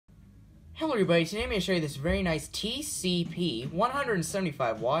Hello everybody, today I'm going to show you this very nice TCP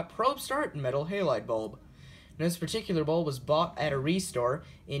 175 watt probe start metal halide bulb. Now, this particular bulb was bought at a restore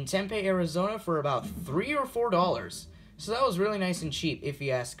in Tempe, Arizona for about $3 or $4. So that was really nice and cheap if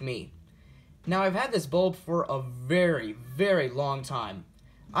you ask me. Now I've had this bulb for a very, very long time.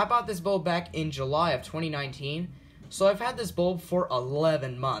 I bought this bulb back in July of 2019, so I've had this bulb for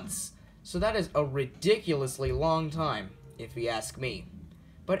 11 months. So that is a ridiculously long time if you ask me.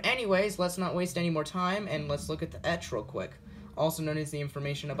 But anyways, let's not waste any more time and let's look at the etch real quick. Also known as the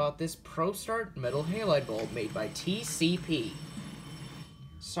information about this probe start metal halide bulb made by TCP.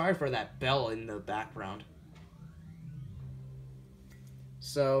 Sorry for that bell in the background.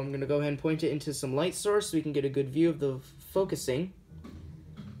 So I'm going to go ahead and point it into some light source so we can get a good view of the focusing.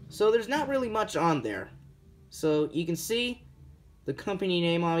 So there's not really much on there. So you can see the company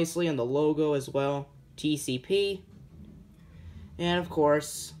name obviously and the logo as well, TCP. And of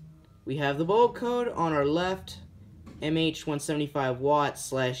course, we have the bulb code on our left, MH175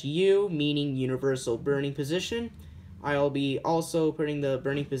 watt/U, meaning universal burning position. I'll be also putting the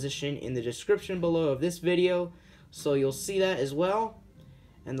burning position in the description below of this video, so you'll see that as well.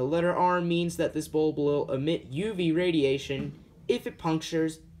 And the letter R means that this bulb will emit UV radiation if it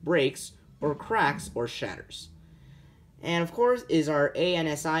punctures, breaks, or cracks or shatters. And of course is our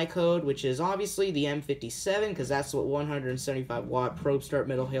ANSI code, which is obviously the M57, because that's what 175 watt probe start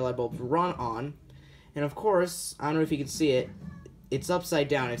metal halide bulbs run on. And of course, I don't know if you can see it, it's upside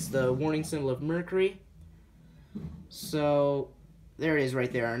down. It's the warning symbol of mercury. So there it is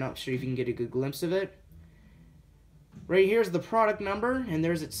right there. I'm not sure if you can get a good glimpse of it. Right here's the product number, and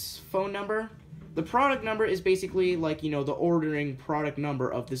there's its phone number. The product number is basically like, the ordering product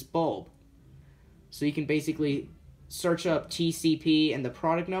number of this bulb. So you can basically search up TCP and the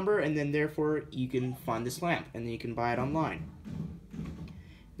product number, and then therefore you can find this lamp, and then you can buy it online.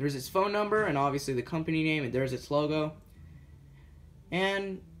 There's its phone number, and obviously the company name, and there's its logo.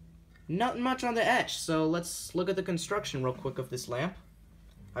 And not much on the etch, so let's look at the construction real quick of this lamp.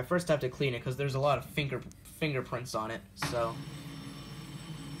 I first have to clean it, because there's a lot of fingerprints on it, so.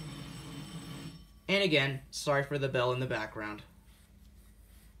 And again, sorry for the bell in the background.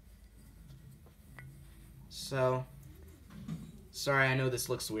 So, sorry, I know this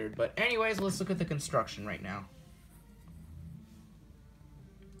looks weird, but anyways, let's look at the construction right now.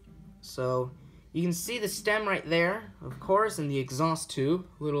 So, you can see the stem right there, of course, and the exhaust tube,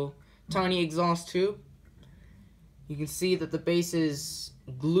 little tiny exhaust tube. You can see that the base is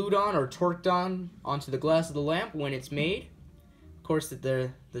glued on or torqued on onto the glass of the lamp when it's made. Of course,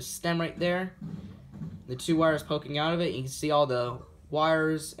 the stem right there, the two wires poking out of it, you can see all the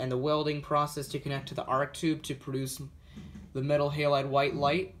wires and the welding process to connect to the arc tube to produce the metal halide white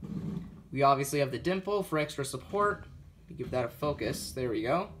light. We obviously have the dimple for extra support. Give that a focus. There we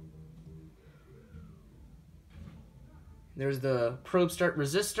go. There's the probe start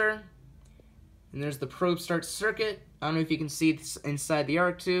resistor. And there's the probe start circuit. I don't know if you can see this inside the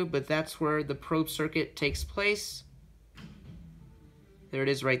arc tube, but that's where the probe circuit takes place. There it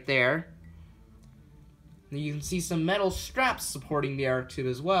is right there. And you can see some metal straps supporting the arc tube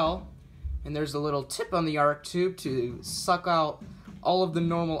as well. And there's a little tip on the arc tube to suck out all of the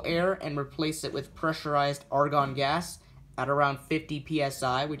normal air and replace it with pressurized argon gas at around 50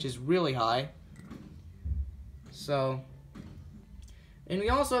 psi, which is really high. So, and we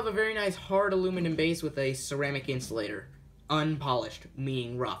also have a very nice hard aluminum base with a ceramic insulator. Unpolished,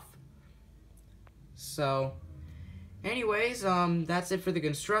 meaning rough. So, anyways, that's it for the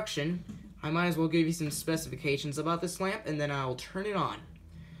construction. I might as well give you some specifications about this lamp, and then I'll turn it on.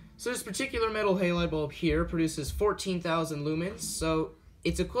 So this particular metal halide bulb here produces 14,000 lumens, so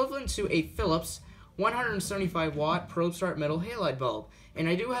it's equivalent to a Philips 175 watt probe start metal halide bulb. And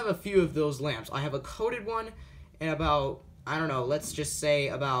I do have a few of those lamps. I have a coated one and about, I don't know, let's just say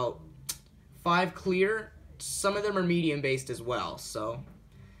about 5 clear. Some of them are medium based as well, so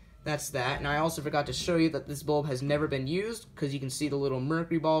that's that. And I also forgot to show you that this bulb has never been used, because you can see the little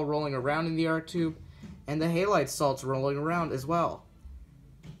mercury ball rolling around in the arc tube, and the halide salts rolling around as well.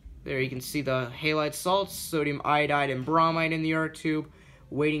 There you can see the halide salts, sodium iodide and bromide in the arc tube,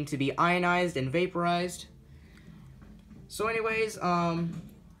 waiting to be ionized and vaporized. So anyways, I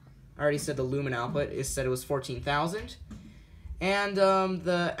already said the lumen output, it said it was 14,000. And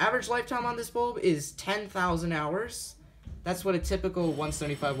the average lifetime on this bulb is 10,000 hours. That's what a typical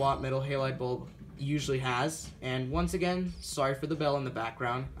 175 watt metal halide bulb usually has. And once again, sorry for the bell in the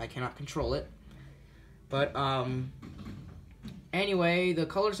background. I cannot control it. But anyway, the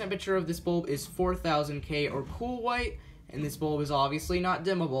color temperature of this bulb is 4000 K or cool white, and this bulb is obviously not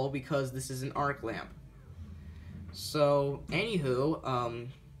dimmable because this is an arc lamp. So, anywho,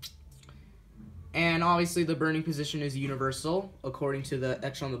 And obviously the burning position is universal according to the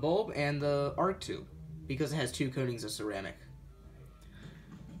etch on the bulb and the arc tube, because it has 2 coatings of ceramic.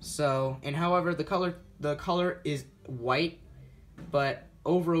 So, and however, the color is white, but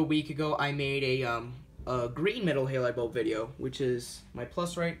over a week ago I made a green metal halide bulb video, which is my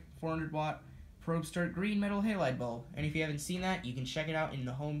Plus-Rite 400 watt probe start green metal halide bulb. And if you haven't seen that, you can check it out in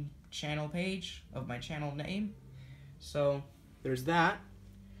the home channel page of my channel name. So there's that.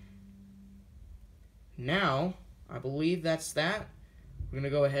 Now, I believe that's that. We're going to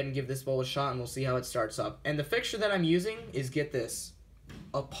go ahead and give this bulb a shot and we'll see how it starts up. And the fixture that I'm using is, get this,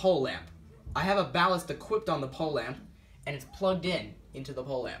 a pole lamp. I have a ballast equipped on the pole lamp and it's plugged in into the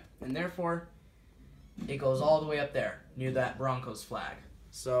pole lamp. And therefore, it goes all the way up there near that Broncos flag.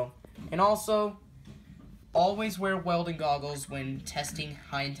 So, and also, always wear welding goggles when testing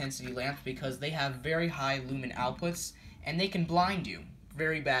high intensity lamps because they have very high lumen outputs and they can blind you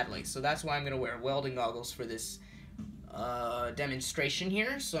very badly. So that's why I'm going to wear welding goggles for this demonstration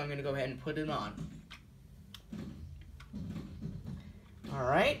here. So I'm going to go ahead and put it on.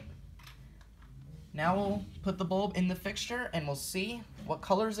 Alright. Now we'll put the bulb in the fixture and we'll see what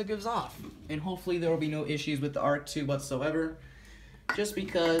colors it gives off. And hopefully there will be no issues with the arc tube whatsoever, just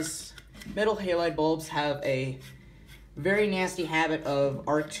because metal halide bulbs have a very nasty habit of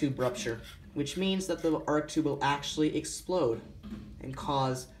arc tube rupture, which means that the arc tube will actually explode and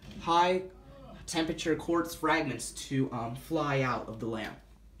cause high temperature quartz fragments to fly out of the lamp.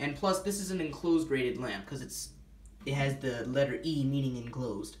 And plus, this is an enclosed rated lamp because it has the letter E, meaning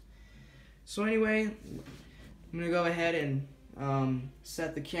enclosed. So anyway, I'm going to go ahead and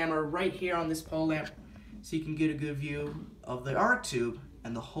set the camera right here on this pole lamp so you can get a good view of the arc tube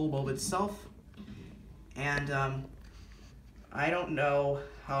and the whole bulb itself. And I don't know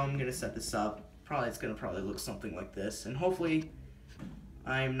how I'm going to set this up. It's going to look something like this. And hopefully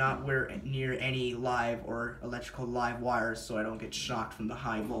I'm not near any live or electrical live wires so I don't get shocked from the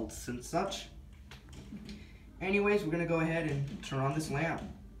high volts and such. Anyways, we're going to go ahead and turn on this lamp.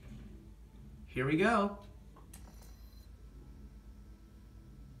 Here we go.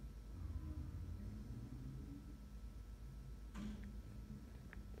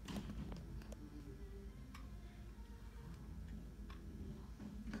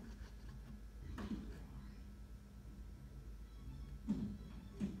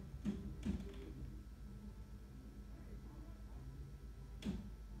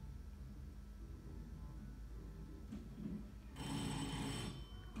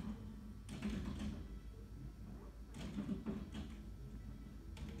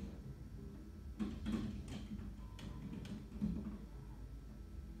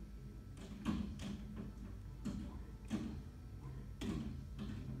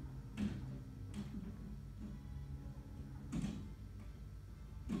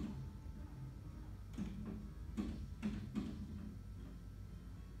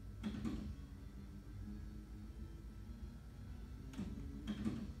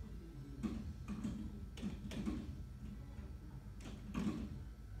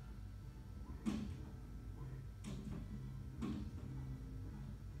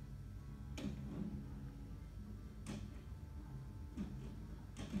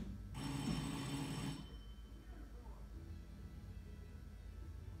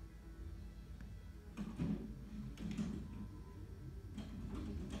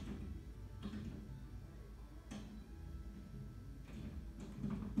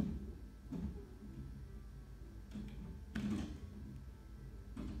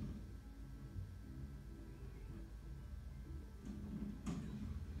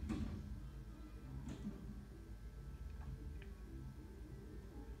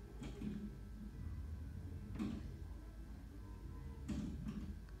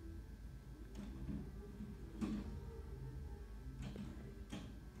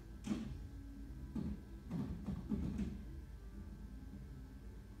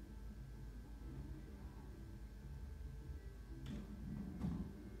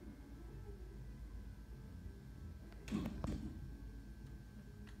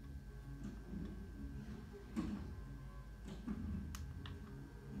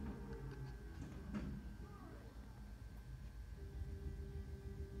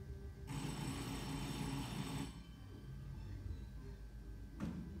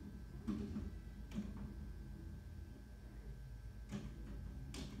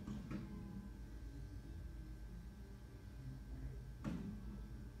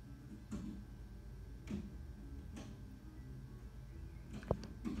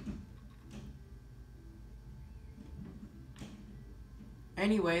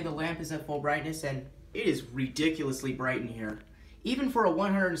 Anyway, the lamp is at full brightness and it is ridiculously bright in here. even for a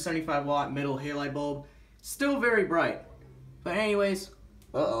 175 watt middle halide bulb, still very bright. But anyways,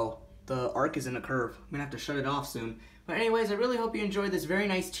 the arc is in a curve. I'm gonna have to shut it off soon. But anyways, I really hope you enjoyed this very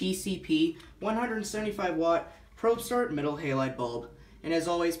nice TCP 175 watt probe start middle halide bulb. And as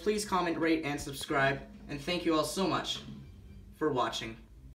always, please comment, rate, and subscribe. And thank you all so much for watching.